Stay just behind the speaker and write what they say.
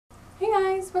Hey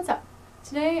guys, what's up?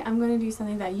 Today I'm going to do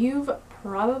something that you've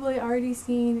probably already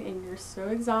seen and you're so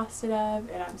exhausted of,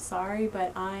 and I'm sorry,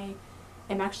 but I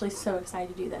am actually so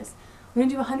excited to do this. We're going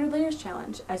to do a 100 layers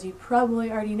challenge, as you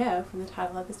probably already know from the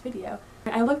title of this video.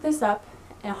 I looked this up,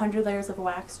 a 100 layers of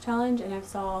wax challenge, and I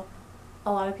saw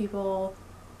a lot of people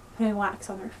putting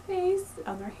wax on their face,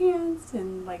 on their hands,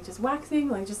 and like just waxing,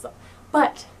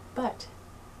 but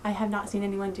I have not seen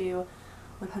anyone do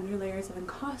 100 layers of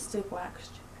encaustic wax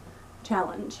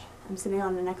challenge. I'm sitting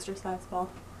on an exercise ball.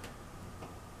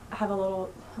 I have a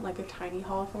little, like a tiny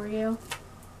haul for you.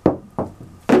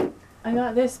 I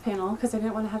got this panel because I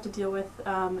didn't want to have to deal with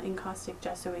encaustic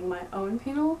gessoing my own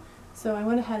panel, so I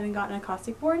went ahead and got an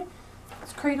encaustic board.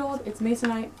 It's cradled, it's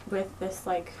masonite with this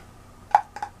like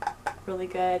really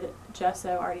good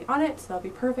gesso already on it, so that'll be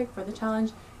perfect for the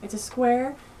challenge. It's a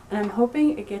square, and I'm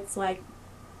hoping it gets like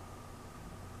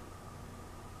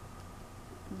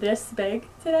this big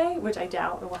today, which I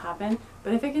doubt it will happen,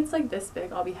 but if it gets like this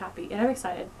big, I'll be happy. And I'm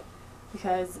excited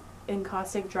because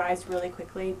encaustic dries really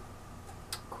quickly,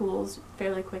 cools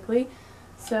fairly quickly,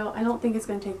 so I don't think it's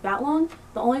going to take that long.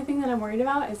 The only thing that I'm worried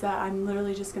about is that I'm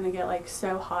literally just going to get like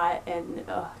so hot, and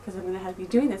because I'm going to have to be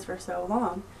doing this for so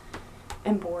long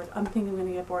and bored. I'm thinking I'm going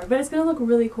to get bored, but it's going to look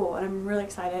really cool, and I'm really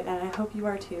excited, and I hope you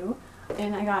are too.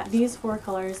 And I got these 4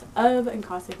 colors of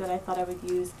encaustic that I thought I would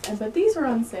use, but these are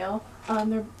on sale.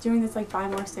 They're doing this like buy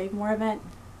more save more event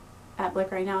at Blick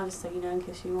right now, just so you know, in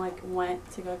case you like went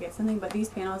to go get something. But these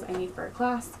panels I need for a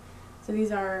class, so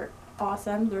these are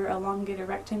awesome. They're elongated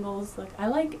rectangles like I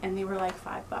like, and they were like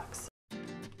 $5.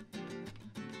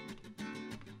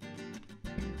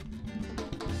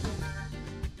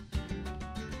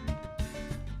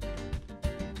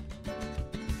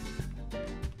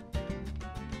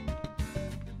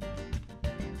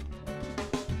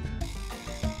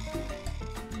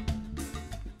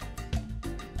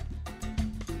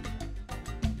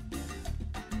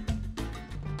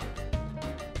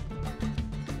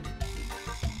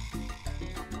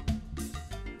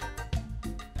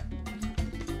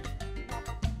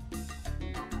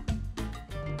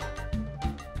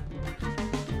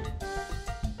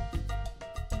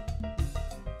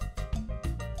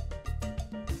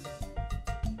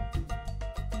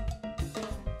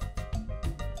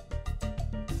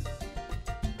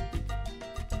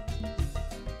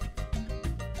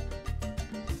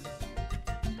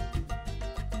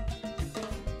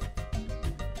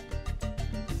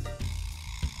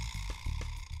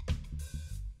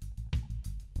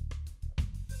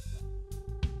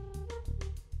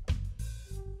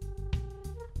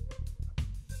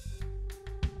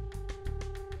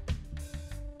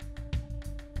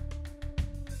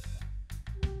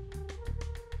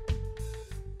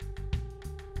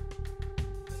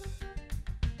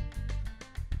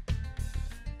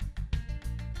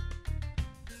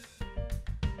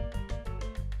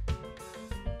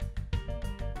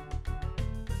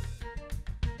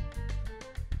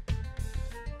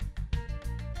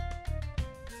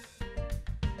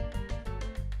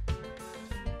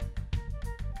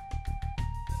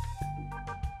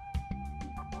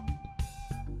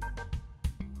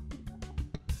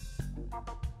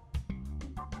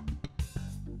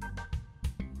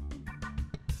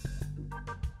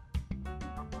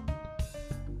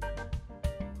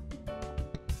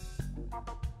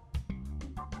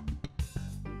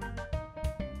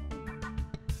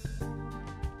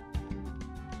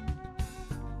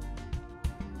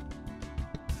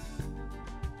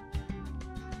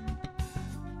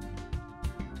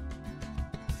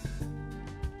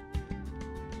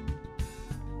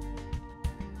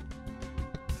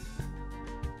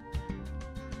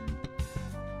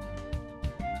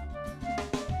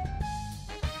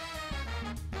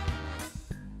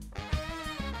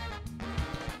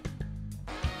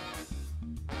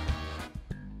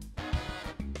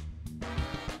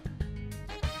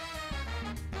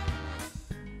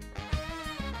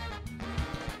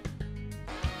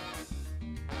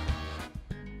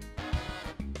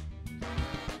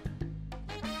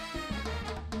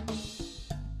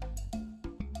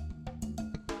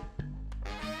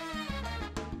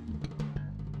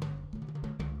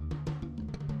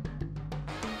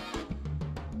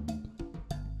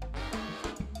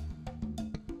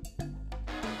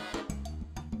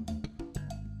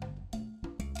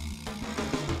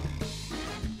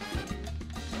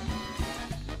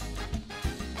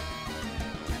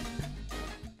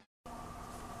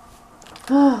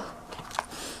 Oh,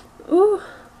 ooh.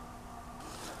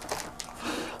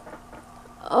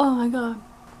 Oh my god.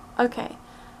 Okay,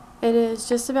 it is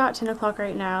just about 10 o'clock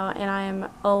right now, and I am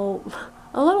a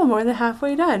little more than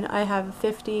halfway done. I have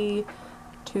 52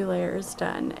 2 layers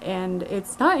done, and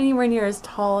it's not anywhere near as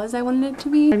tall as I wanted it to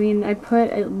be. I mean, I put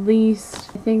at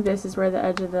least, I think this is where the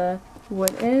edge of the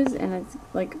wood is, and it's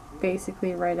like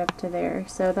basically right up to there.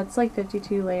 So that's like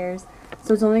 52 layers.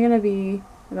 So it's only going to be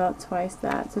about twice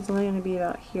that. So it's only going to be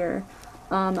about here.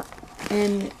 And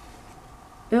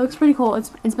it looks pretty cool. It's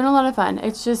been a lot of fun.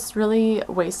 It's just really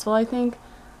wasteful, I think.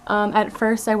 At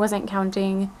first I wasn't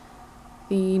counting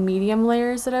the medium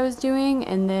layers that I was doing,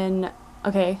 and then,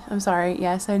 okay, I'm sorry,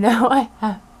 yes, I know I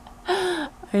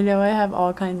have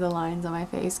all kinds of lines on my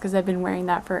face because I've been wearing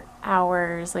that for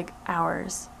hours, like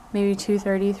hours. Maybe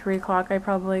 2:30, 3 o'clock I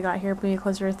probably got here, maybe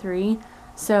closer to 3.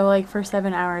 So like for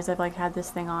 7 hours I've like had this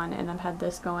thing on, and I've had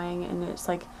this going, and it's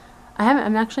like,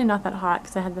 I'm actually not that hot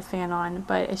because I had the fan on,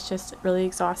 but it's just really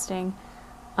exhausting.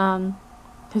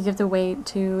 Because you have to wait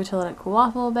to let it cool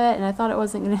off a little bit, and I thought it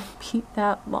wasn't going to be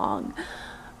that long.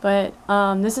 But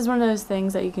this is one of those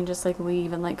things that you can just like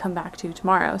leave and like come back to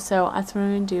tomorrow. So that's what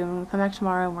I'm going to do. I'm going to come back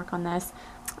tomorrow and work on this.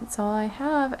 That's all I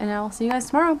have, and I'll see you guys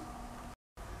tomorrow.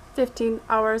 15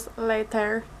 hours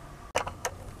later.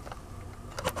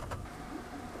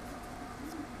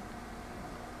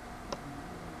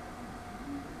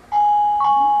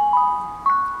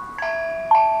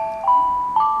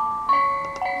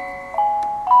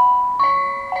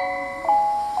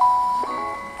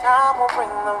 Time will bring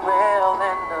the real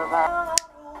end of our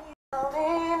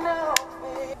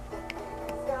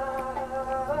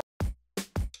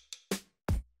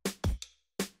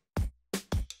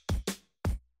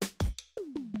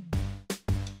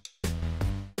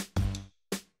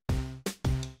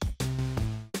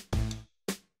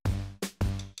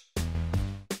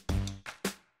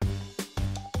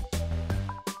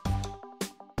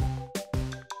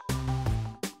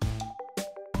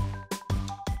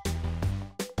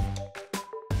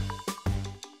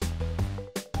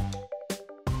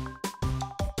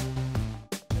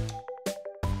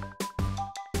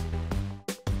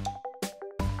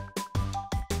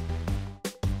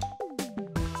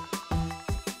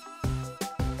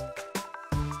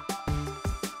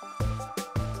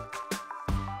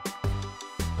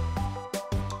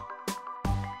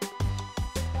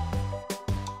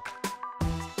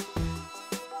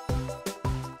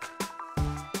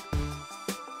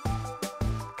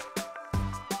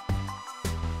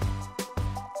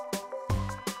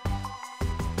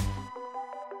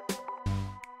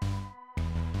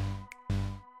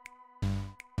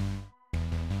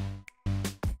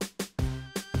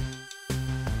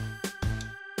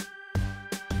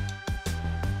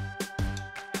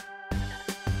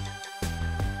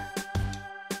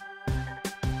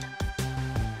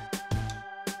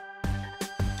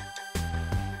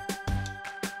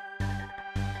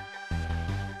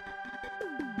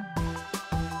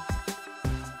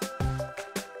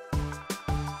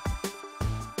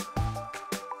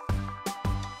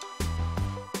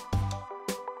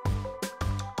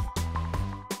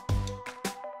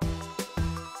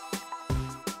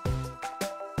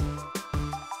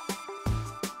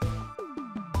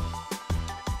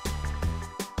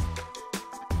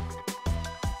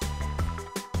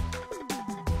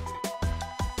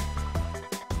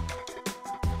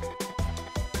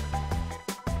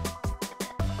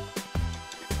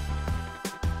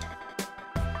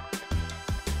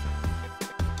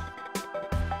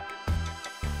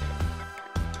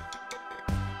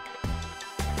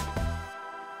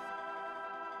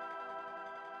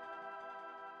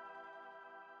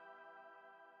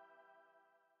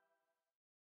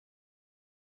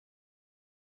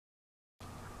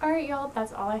Alright y'all,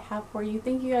 that's all I have for you.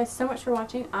 Thank you guys so much for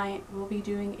watching. I will be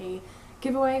doing a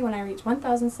giveaway when I reach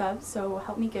 1,000 subs, so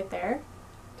help me get there.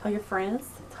 Tell your friends,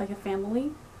 tell your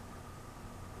family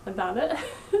about it.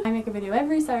 I make a video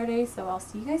every Saturday, so I'll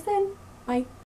see you guys then. Bye!